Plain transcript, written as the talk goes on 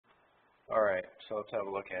All right, so let's have a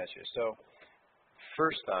look at you. So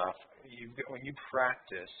first off, when you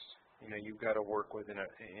practice, you've got to work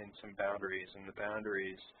in some boundaries, and the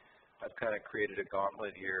boundaries, I've kind of created a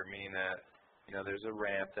gauntlet here, meaning that, there's a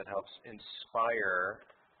ramp that helps inspire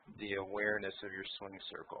the awareness of your swing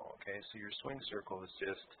circle, okay? So your swing circle is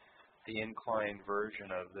just the inclined version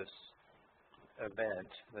of this event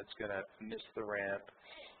that's going to miss the ramp,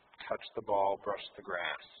 touch the ball, brush the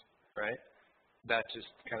grass, right? That just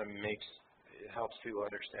kind of helps people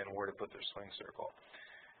understand where to put their swing circle.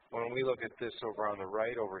 When we look at this over on the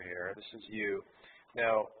right over here, this is you.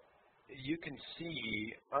 Now, you can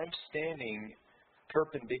see I'm standing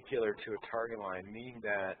perpendicular to a target line, meaning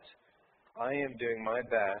that I am doing my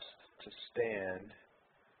best to stand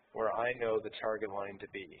where I know the target line to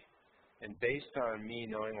be. And based on me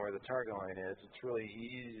knowing where the target line is, it's really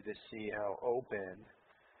easy to see how open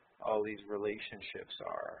all these relationships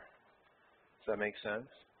are. Does that make sense?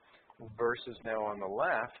 Versus now on the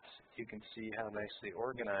left, you can see how nicely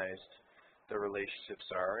organized the relationships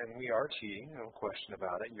are. And we are cheating, no question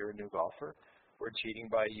about it. You're a new golfer. We're cheating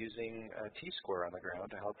by using a T-square on the ground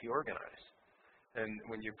to help you organize. And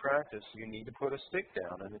when you practice, you need to put a stick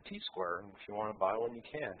down and a T-square. And if you want to buy one, you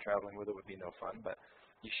can. Traveling with it would be no fun, but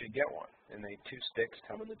you should get one. And the two sticks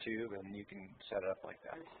come in the tube, and you can set it up like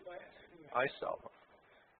that. I sell them.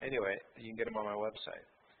 Anyway, you can get them on my website,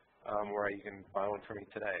 or you can buy one from me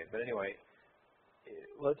today. But anyway,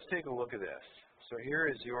 let's take a look at this. So here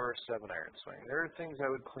is your 7-iron swing. There are things I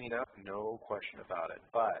would clean up, no question about it.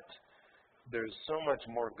 But there's so much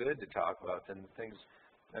more good to talk about than the things.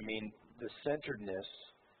 I mean, the centeredness,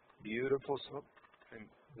 beautiful.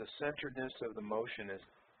 The centeredness of the motion is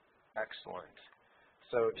excellent.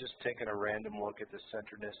 So just taking a random look at the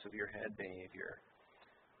centeredness of your head behavior,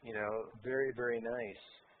 very, very nice.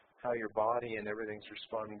 How your body and everything's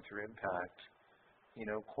responding through impact,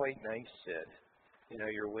 quite nice, Sid.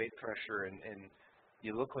 Your weight pressure and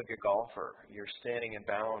you look like a golfer. You're standing in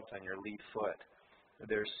balance on your lead foot.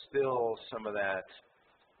 There's still some of that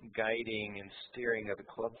guiding and steering of the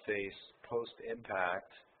club face post-impact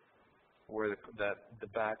where the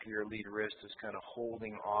back of your lead wrist is kind of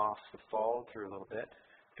holding off the fall through a little bit.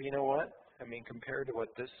 But you know what? I mean, compared to what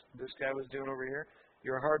this guy was doing over here,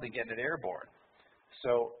 you're hardly getting it airborne.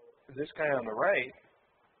 So this guy on the right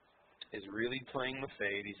is really playing the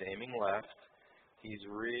fade. He's aiming left. He's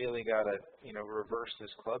really got to, reverse his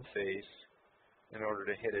club face in order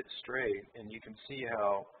to hit it straight. And you can see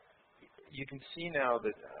now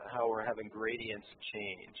that how we're having gradients of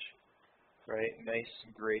change, right? Nice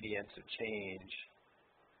gradients of change,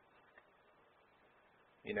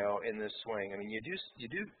 in this swing. I mean, you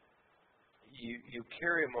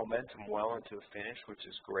carry a momentum well into a finish, which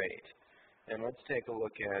is great. And let's take a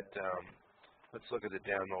look at the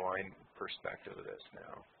down the line perspective of this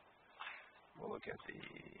now. We'll look at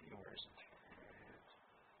where's it?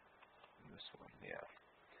 This one, yeah.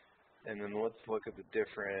 And then let's look at the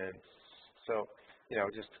difference. So,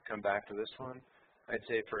 just to come back to this one, I'd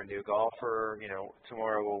say for a new golfer,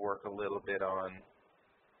 tomorrow we'll work a little bit on,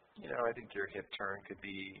 I think your hip turn could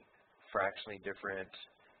be fractionally different.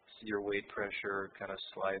 See your weight pressure kind of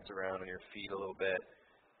slides around on your feet a little bit.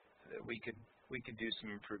 We could do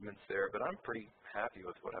some improvements there, but I'm pretty happy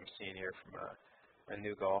with what I'm seeing here from a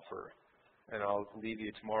new golfer. And I'll leave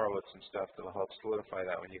you tomorrow with some stuff that will help solidify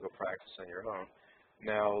that when you go practice on your own.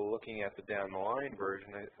 Now, looking at the down the line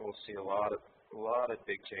version, we'll see a lot of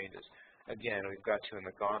big changes. Again, we've got you in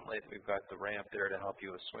the gauntlet. We've got the ramp there to help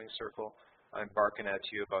you with swing circle. I'm barking at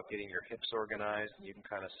you about getting your hips organized, and you can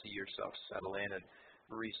kind of see yourself settle in and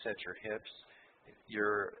reset your hips.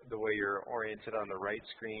 The way you're oriented on the right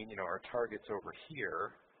screen, our target's over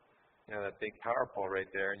here. That big power pole right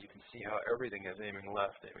there, and you can see how everything is aiming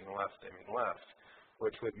left,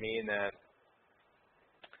 which would mean that,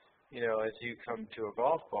 as you come to a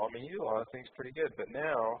golf ball, I mean, you do a lot of things pretty good, but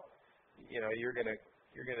now, you're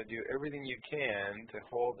gonna do everything you can to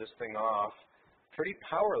hold this thing off pretty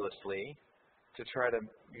powerlessly to try to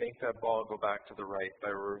make that ball go back to the right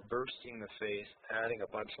by reversing the face, adding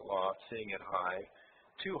a bunch of loft, hitting it high,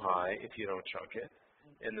 too high if you don't chunk it,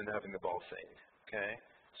 and then having the ball fade, okay?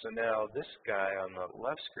 So now this guy on the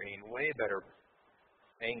left screen, way better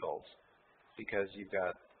angles because you've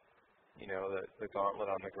got, the gauntlet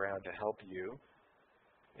on the ground to help you.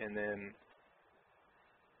 And then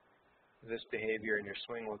this behavior in your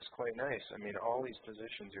swing looks quite nice. I mean, all these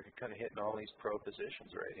positions, you're kind of hitting all these pro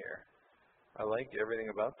positions right here. I like everything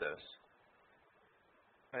about this.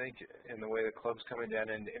 I think in the way the club's coming down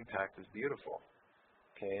into impact is beautiful.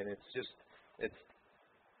 Okay, and it's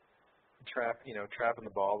trapping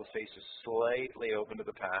the ball. The face is slightly open to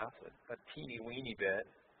the path, a teeny weeny bit.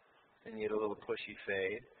 and you get a little pushy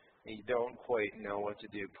fade, and you don't quite know what to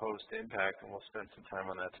do post-impact, and we'll spend some time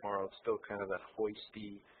on that tomorrow. It's still kind of that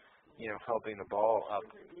hoisty, helping the ball up.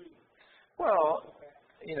 Well,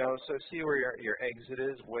 so see where your exit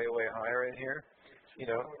is, way, way high right here?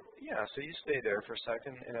 Yeah, so you stay there for a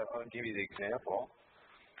second, and I'll give you the example.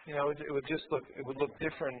 It would look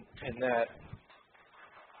different in that,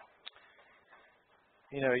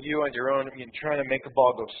 you on your own, you're trying to make a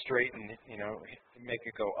ball go straight and, make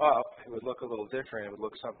it go up. It would look a little different. It would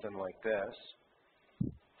look something like this.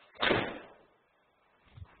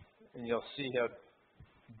 And you'll see how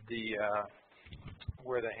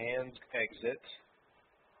where the hands exit.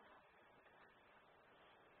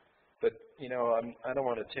 But, I don't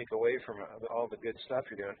want to take away from all the good stuff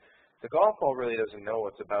you're doing. The golf ball really doesn't know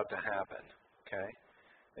what's about to happen, okay?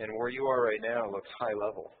 And where you are right now looks high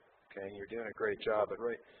level, okay? You're doing a great job, but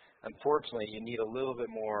unfortunately, you need a little bit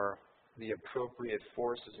more the appropriate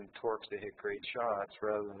forces and torques to hit great shots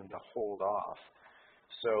rather than to hold off.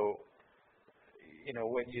 So,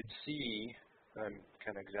 what you'd see, I'm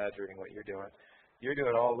kind of exaggerating what you're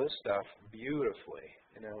doing all this stuff beautifully,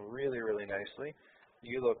 really, really nicely.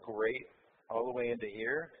 You look great all the way into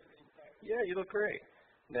here. Yeah, you look great.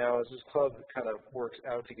 Now, as this club kind of works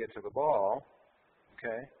out to get to the ball,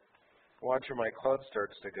 okay, watch where my club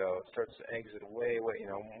starts to go. It starts to exit way,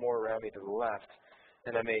 more around me to the left.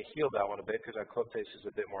 And I may heel that one a bit because our club face is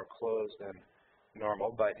a bit more closed than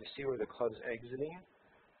normal. But you see where the club's exiting?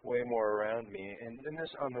 Way more around me. And then this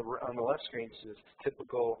on the left screen is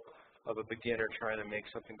typical of a beginner trying to make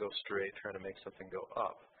something go straight, trying to make something go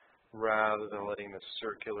up, rather than letting the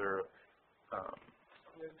circular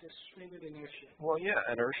inertia. Well, yeah,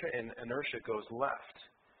 inertia goes left.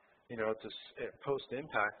 It's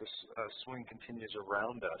post-impact, the swing continues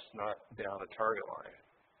around us, not down a target line.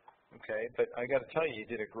 Okay, but I got to tell you, you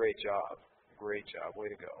did a great job. Great job. Way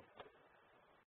to go.